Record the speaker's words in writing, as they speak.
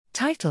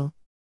Title: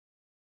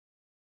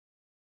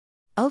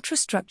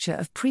 Ultrastructure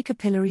of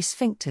Precapillary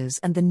Sphincters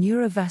and the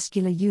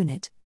Neurovascular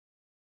Unit.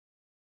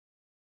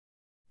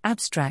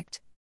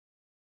 Abstract: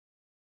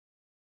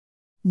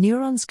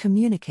 Neurons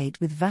communicate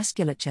with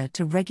vasculature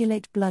to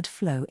regulate blood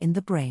flow in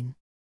the brain.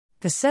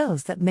 The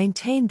cells that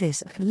maintain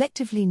this are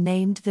collectively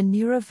named the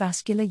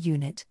Neurovascular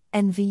Unit,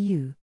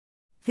 NVU.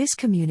 This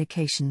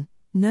communication,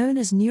 known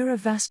as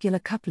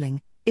neurovascular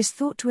coupling, is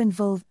thought to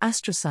involve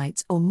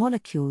astrocytes or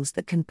molecules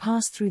that can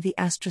pass through the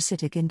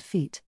astrocytic in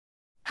feet.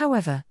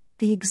 However,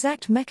 the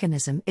exact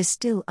mechanism is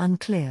still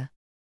unclear.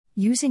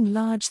 Using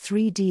large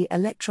 3D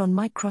electron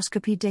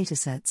microscopy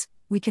datasets,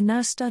 we can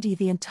now study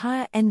the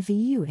entire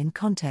NVU in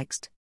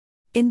context.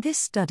 In this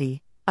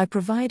study, I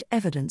provide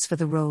evidence for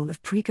the role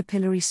of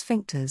precapillary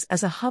sphincters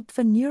as a hub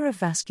for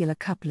neurovascular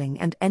coupling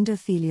and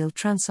endothelial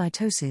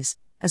transcytosis,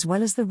 as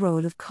well as the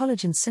role of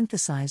collagen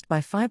synthesized by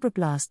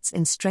fibroblasts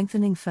in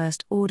strengthening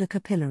first-order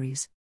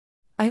capillaries.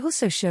 I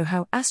also show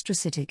how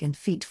astrocytic in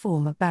feet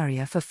form a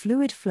barrier for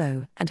fluid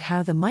flow and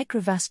how the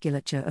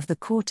microvasculature of the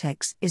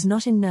cortex is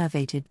not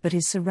innervated but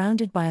is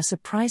surrounded by a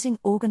surprising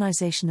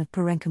organization of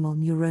parenchymal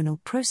neuronal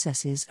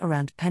processes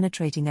around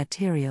penetrating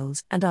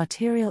arterioles and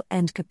arterial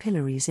end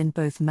capillaries in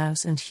both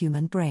mouse and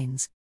human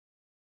brains.